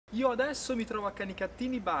Io adesso mi trovo a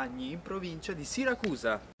Canicattini Bagni, in provincia di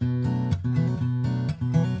Siracusa.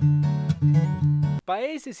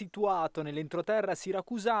 Paese situato nell'entroterra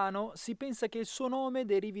siracusano, si pensa che il suo nome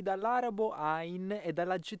derivi dall'arabo Ain e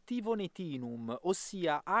dall'aggettivo netinum,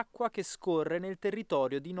 ossia acqua che scorre nel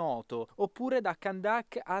territorio di Noto, oppure da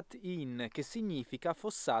Kandak at In, che significa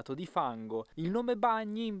fossato di fango. Il nome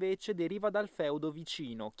Bagni invece deriva dal feudo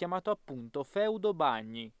vicino, chiamato appunto feudo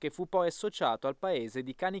Bagni, che fu poi associato al paese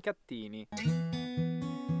di Canicattini.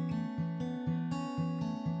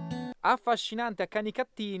 Affascinante a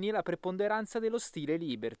Canicattini la preponderanza dello stile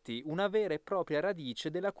Liberty, una vera e propria radice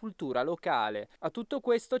della cultura locale. A tutto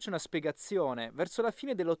questo c'è una spiegazione. Verso la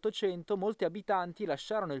fine dell'Ottocento molti abitanti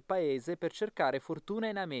lasciarono il paese per cercare fortuna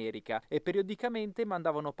in America e periodicamente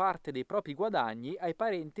mandavano parte dei propri guadagni ai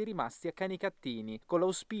parenti rimasti a Canicattini, con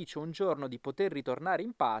l'auspicio un giorno di poter ritornare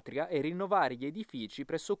in patria e rinnovare gli edifici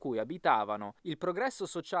presso cui abitavano. Il progresso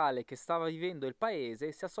sociale che stava vivendo il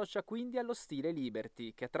paese si associa quindi allo stile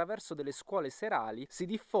Liberty, che attraverso delle scuole serali si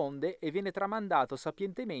diffonde e viene tramandato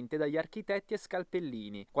sapientemente dagli architetti e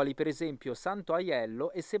scalpellini, quali per esempio Santo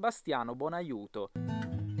Aiello e Sebastiano Bonaiuto.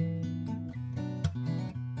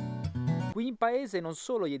 Qui in paese non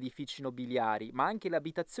solo gli edifici nobiliari, ma anche le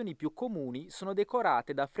abitazioni più comuni sono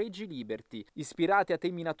decorate da fregi Liberty, ispirati a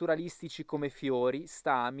temi naturalistici come fiori,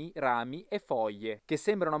 stami, rami e foglie, che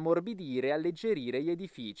sembrano ammorbidire e alleggerire gli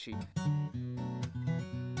edifici.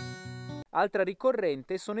 Altra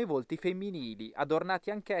ricorrente sono i volti femminili,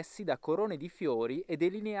 adornati anch'essi da corone di fiori e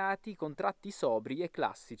delineati con tratti sobri e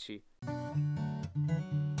classici.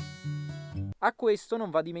 A questo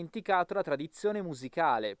non va dimenticato la tradizione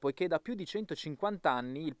musicale, poiché da più di 150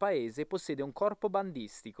 anni il paese possiede un corpo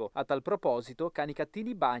bandistico. A tal proposito,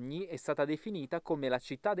 Canicattini Bagni è stata definita come la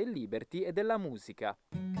città del Liberty e della musica.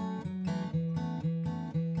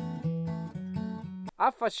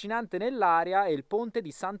 Affascinante nell'area è il Ponte di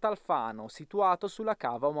Sant'Alfano, situato sulla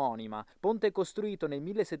cava omonima. Ponte costruito nel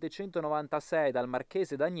 1796 dal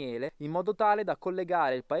marchese Daniele, in modo tale da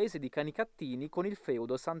collegare il paese di Canicattini con il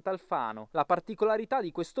feudo Sant'Alfano. La particolarità di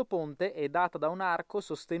questo ponte è data da un arco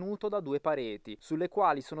sostenuto da due pareti, sulle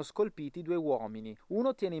quali sono scolpiti due uomini.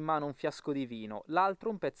 Uno tiene in mano un fiasco di vino, l'altro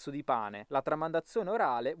un pezzo di pane. La tramandazione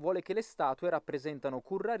orale vuole che le statue rappresentano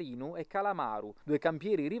Currarinu e Calamaru, due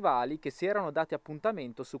campieri rivali che si erano dati appuntamento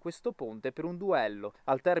su questo ponte per un duello,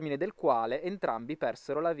 al termine del quale entrambi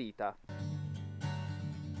persero la vita.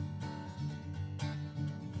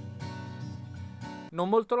 Non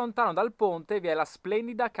molto lontano dal ponte vi è la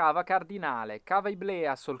splendida Cava Cardinale, cava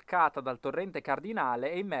iblea solcata dal torrente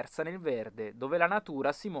Cardinale e immersa nel verde, dove la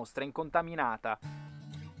natura si mostra incontaminata.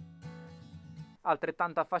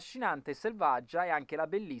 Altrettanto affascinante e selvaggia è anche la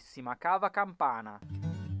bellissima Cava Campana.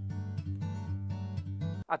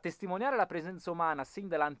 A testimoniare la presenza umana sin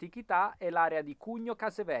dall'antichità è l'area di Cugno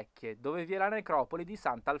Vecchie, dove vi è la necropoli di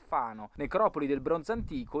Sant'Alfano, necropoli del bronzo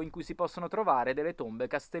antico in cui si possono trovare delle tombe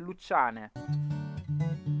castellucciane.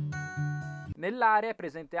 Nell'area è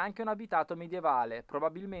presente anche un abitato medievale,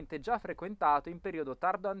 probabilmente già frequentato in periodo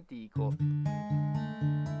tardo antico,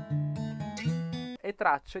 e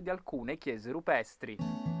tracce di alcune chiese rupestri.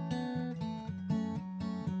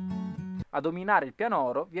 A dominare il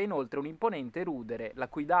pianoro vi è inoltre un'imponente rudere, la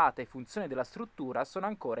cui data e funzione della struttura sono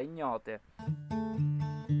ancora ignote.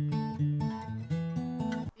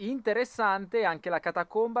 Interessante è anche la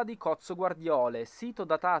Catacomba di Cozzo Guardiole, sito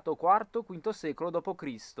datato IV-V secolo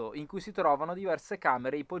d.C., in cui si trovano diverse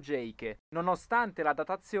camere ipogeiche. Nonostante la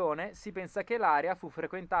datazione, si pensa che l'area fu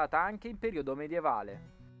frequentata anche in periodo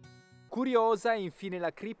medievale. Curiosa è infine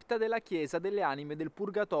la Cripta della Chiesa delle Anime del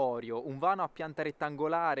Purgatorio, un vano a pianta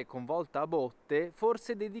rettangolare con volta a botte,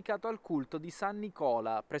 forse dedicato al culto di San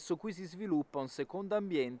Nicola, presso cui si sviluppa un secondo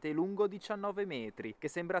ambiente lungo 19 metri, che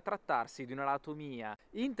sembra trattarsi di un'anatomia.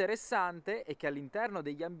 Interessante è che all'interno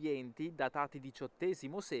degli ambienti, datati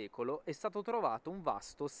XVIII secolo, è stato trovato un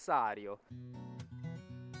vasto ossario.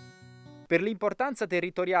 Per l'importanza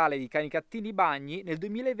territoriale di Canicattini Bagni, nel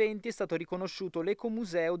 2020 è stato riconosciuto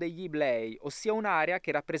l'Ecomuseo degli Iblei, ossia un'area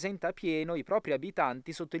che rappresenta a pieno i propri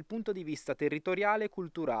abitanti sotto il punto di vista territoriale e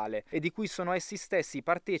culturale, e di cui sono essi stessi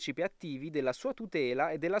partecipi attivi della sua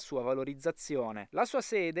tutela e della sua valorizzazione. La sua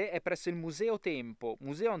sede è presso il Museo TEMPO,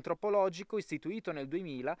 museo antropologico istituito nel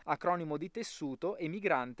 2000, acronimo di tessuto,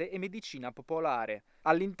 emigrante e medicina popolare.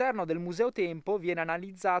 All'interno del Museo TEMPO viene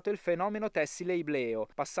analizzato il fenomeno tessile ibleo,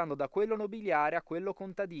 passando da quello nobiliare a quello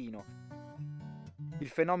contadino, il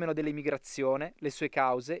fenomeno dell'emigrazione, le sue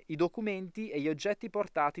cause, i documenti e gli oggetti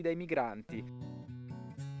portati dai migranti.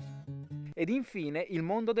 Ed infine il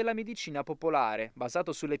mondo della medicina popolare,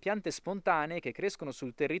 basato sulle piante spontanee che crescono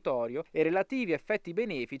sul territorio e relativi effetti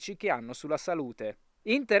benefici che hanno sulla salute.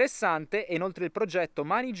 Interessante è inoltre il progetto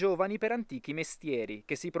Mani Giovani per Antichi Mestieri,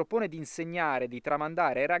 che si propone di insegnare e di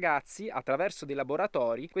tramandare ai ragazzi, attraverso dei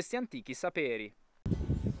laboratori, questi antichi saperi.